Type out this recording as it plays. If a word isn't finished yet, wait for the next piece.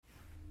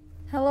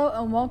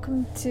and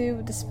welcome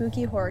to the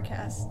Spooky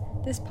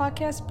Horrorcast. This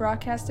podcast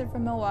broadcasted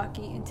from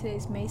Milwaukee in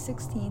today's May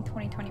 16,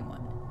 2021.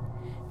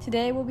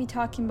 Today we'll be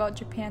talking about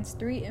Japan's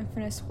 3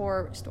 infamous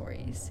horror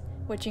stories,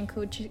 which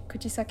include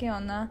Kuchisake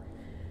Onna,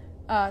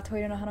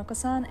 Toire no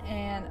Hanako-san,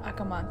 and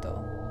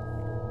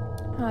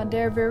Akamanto.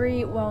 They're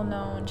very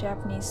well-known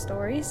Japanese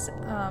stories,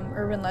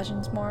 urban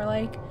legends more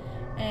like,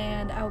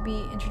 and I'll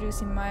be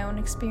introducing my own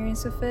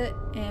experience with it,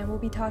 and we'll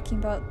be talking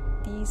about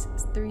these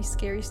 3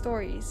 scary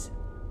stories.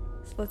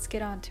 So let's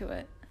get on to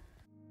it.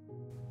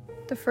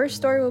 The first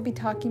story we'll be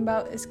talking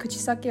about is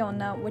Kuchisake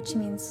Onna, which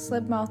means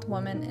slip-mouthed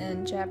woman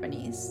in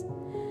Japanese.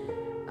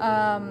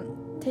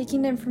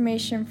 Taking the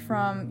information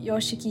from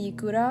Yoshiki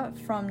Ikura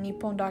from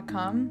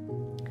Nippon.com,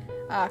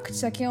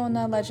 Kuchisake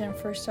Onna legend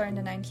first started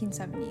in the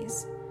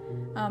 1970s.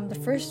 The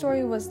first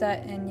story was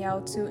that in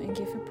Yaotsu in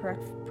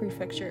Gifu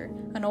Prefecture,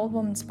 an old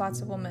woman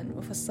spots a woman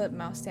with a slip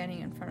mouth standing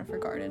in front of her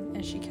garden,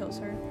 and she kills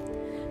her.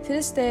 To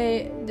this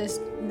day, this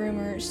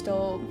rumor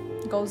still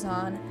goes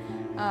on.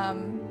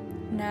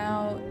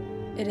 Now,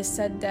 it is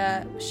said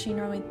that she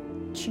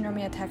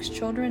normally attacks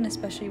children,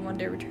 especially when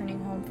they're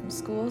returning home from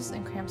schools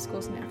and cramped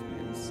schools in the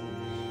afternoons.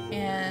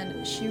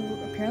 And she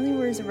apparently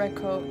wears a red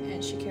coat,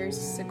 and she carries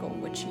a sickle,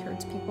 which she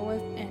hurts people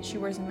with, and she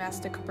wears a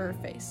mask to cover her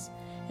face.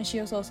 And she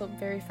is also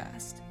very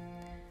fast.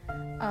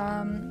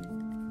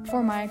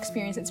 For my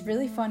experience, it's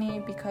really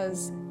funny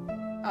because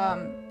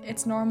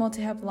it's normal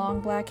to have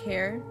long black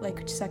hair, like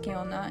Kuchisake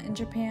Onna. In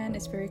Japan,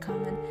 it's very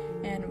common,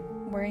 and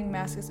wearing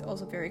masks is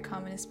also very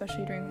common,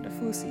 especially during the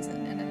flu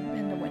season and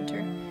in the winter.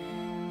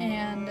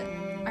 And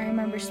I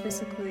remember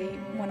specifically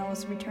when I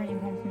was returning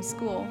home from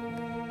school,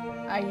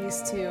 I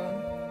used to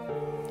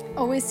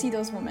always see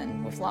those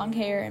women with long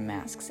hair and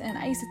masks, and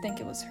I used to think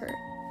it was her.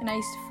 And I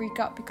used to freak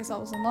out because I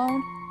was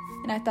alone,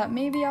 and I thought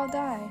maybe I'll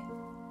die.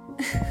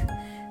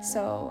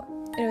 So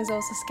it was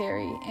also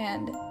scary,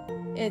 and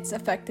it's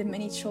affected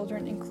many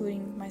children,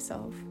 including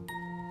myself.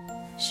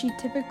 She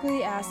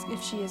typically asks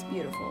if she is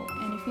beautiful,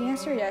 and if you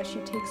answer yes, she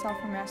takes off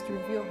her mask to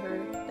reveal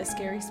a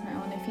scary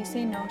smile, and if you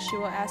say no, she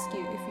will ask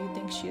you if you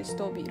think she is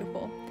still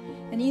beautiful.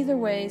 In either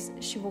ways,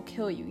 she will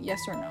kill you, yes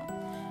or no.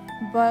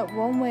 But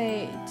one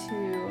way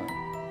to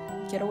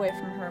get away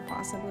from her,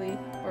 possibly,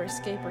 or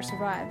escape or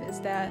survive, is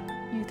that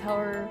you tell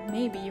her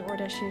maybe, or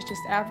that she is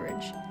just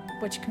average,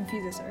 which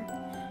confuses her.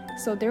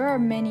 So there are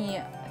many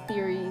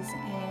theories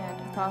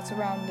and thoughts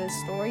around this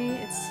story.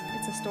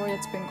 It's a story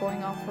that's been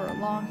going on for a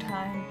long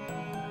time,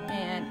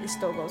 and it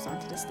still goes on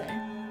to this day.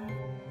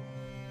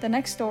 The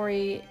next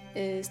story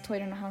is Toire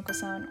no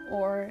Hanako-san,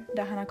 or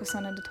the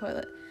Hanako-san in the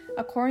toilet.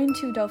 According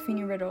to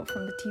Delphine Riddle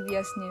from the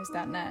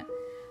tvsnews.net,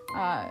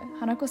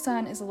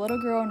 Hanako-san is a little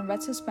girl in a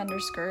red suspender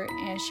skirt,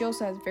 and she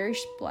also has very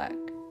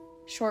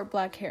short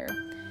black hair.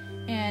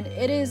 And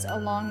it is a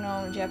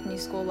long-known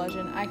Japanese school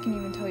legend. I can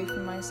even tell you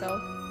for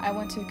myself. I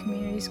went to a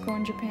community school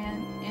in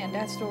Japan, and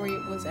that story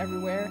was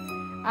everywhere.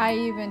 I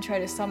even tried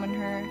to summon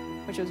her,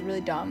 which was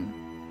really dumb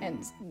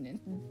and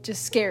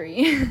just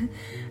scary.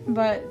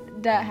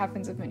 But that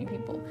happens with many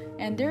people.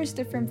 And there's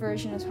different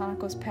versions of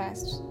Hanako's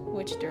past,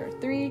 which there are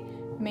 3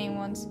 main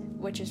ones,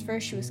 which is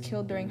first, she was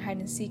killed during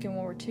hide-and-seek in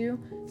World War II.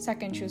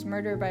 Second, she was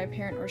murdered by a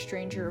parent or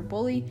stranger or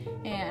bully,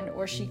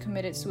 or she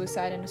committed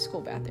suicide in a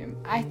school bathroom.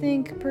 I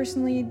think,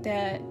 personally,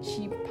 that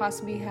she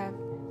possibly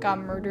got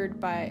murdered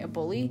by a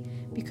bully,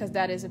 because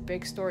that is a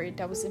big story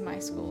that was in my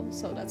school,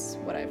 so that's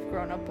what I've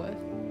grown up with.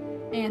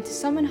 And to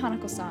summon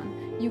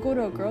Hanako-san, you go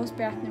to a girl's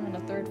bathroom on the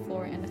 3rd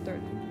floor and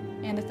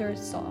the third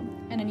stall,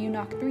 and then you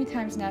knock 3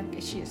 times and ask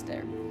if she is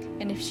there.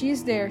 And if she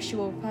is there, she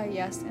will reply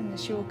yes, and then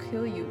she will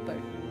kill you by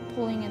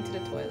pulling into the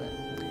toilet.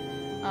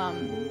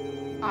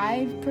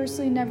 I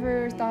personally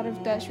never thought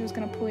of that she was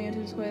gonna pull you into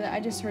the toilet. I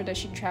just heard that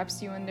she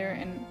traps you in there,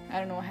 and I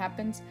don't know what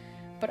happens.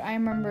 But I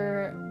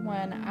remember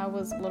when I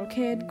was a little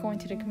kid going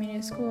to the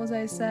community school, as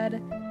I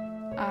said,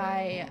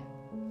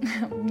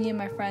 me and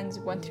my friends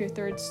went to a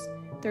third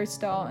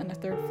stall on the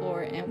 3rd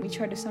floor, and we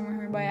tried to summon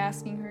her by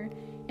asking her,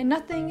 and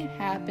nothing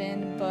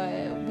happened,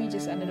 but we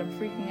just ended up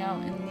freaking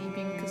out and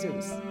leaving because it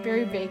was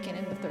very vacant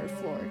in the 3rd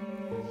floor.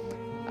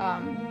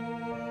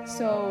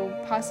 So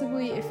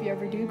possibly if you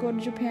ever do go to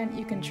Japan,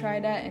 you can try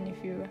that, and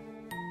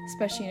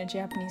especially in a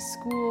Japanese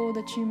school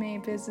that you may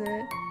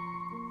visit,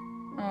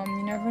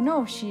 you never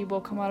know, she will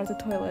come out of the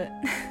toilet.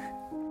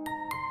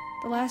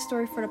 The last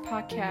story for the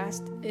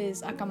podcast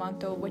is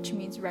Akamanto, which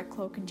means red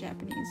cloak in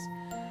Japanese.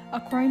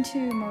 According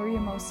to Maria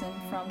Mosen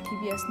from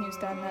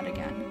tbsnews.net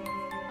again,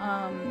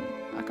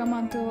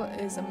 Akamanto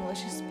is a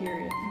malicious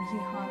spirit, and he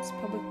haunts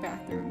public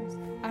bathrooms.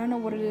 I don't know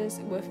what it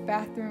is with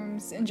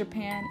bathrooms in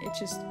Japan, it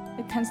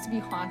tends to be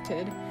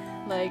haunted,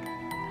 like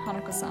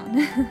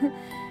Hanako-san.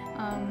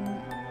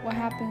 What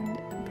happened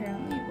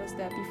apparently was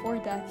that before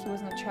death, he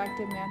was an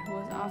attractive man who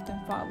was often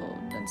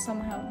followed and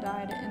somehow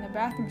died in the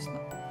bathroom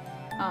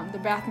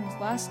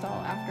last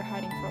stall after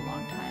hiding for a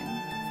long time,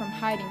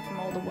 from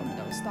all the women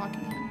that was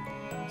stalking him.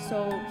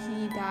 So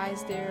he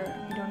dies there,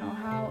 we don't know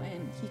how,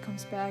 and he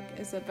comes back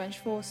as a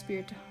vengeful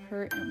spirit to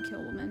hurt and kill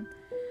women.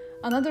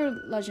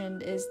 Another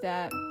legend is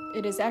that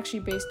it is actually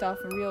based off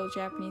a real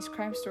Japanese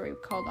crime story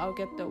called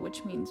Aogetto,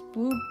 which means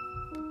blue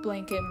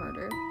blanket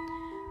murder,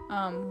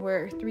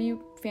 where 3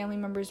 family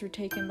members were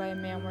taken by a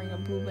man wearing a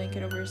blue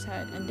blanket over his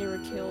head, and they were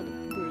killed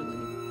brutally.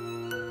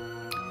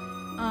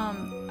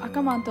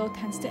 Akamanto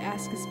tends to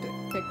ask his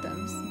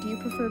victims, do you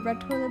prefer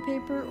red toilet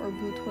paper or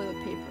blue toilet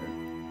paper?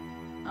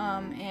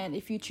 And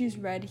if you choose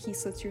red, he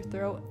slits your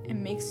throat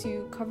and makes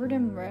you covered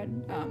in red,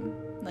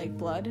 like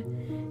blood.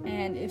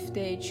 And if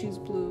they choose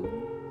blue,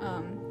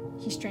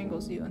 he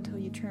strangles you until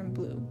you turn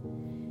blue.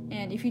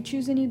 And if you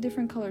choose any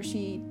different color,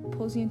 he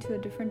pulls you into a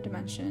different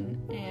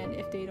dimension. And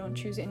if they don't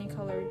choose any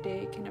color,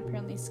 they can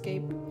apparently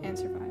escape and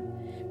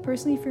survive.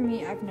 Personally, for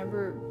me, I've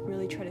never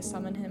really tried to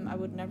summon him. I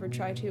would never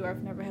try to.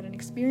 I've never had an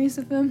experience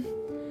with him.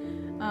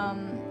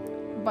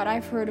 But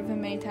I've heard of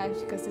him many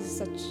times because this is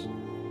such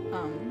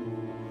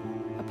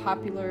a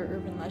popular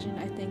urban legend.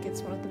 I think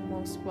it's one of the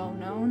most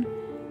well-known.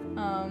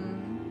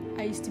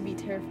 I used to be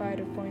terrified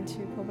of going to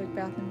public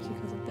bathrooms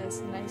because of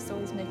this, and I used to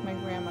always make my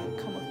grandma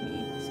come with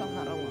me so I'm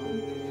not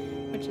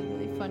alone, which is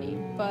really funny.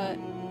 But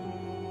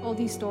all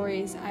these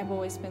stories I've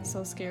always been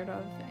so scared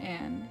of,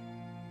 and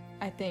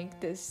I think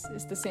this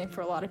is the same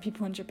for a lot of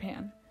people in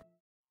Japan.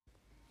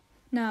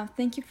 Now,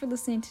 thank you for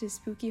listening to the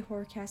spooky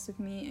horrorcast of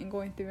me and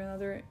going through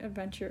another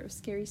adventure of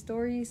scary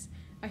stories.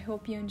 I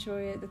hope you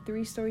enjoy the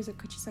 3 stories of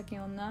Kuchisake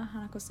Onna,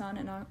 Hanako-san,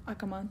 and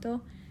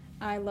Akamanto.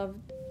 I love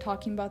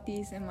talking about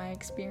these and my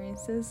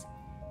experiences.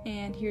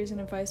 And here's an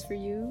advice for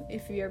you.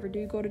 If you ever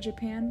do go to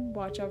Japan,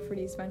 watch out for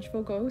these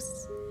vengeful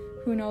ghosts.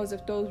 Who knows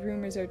if those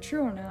rumors are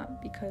true or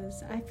not,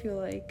 because I feel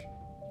like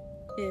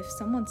if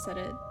someone said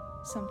it,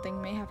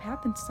 something may have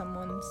happened to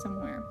someone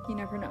somewhere. You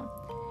never know.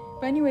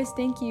 But anyways,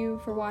 thank you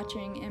for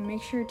watching, and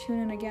make sure to tune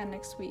in again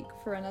next week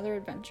for another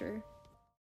adventure.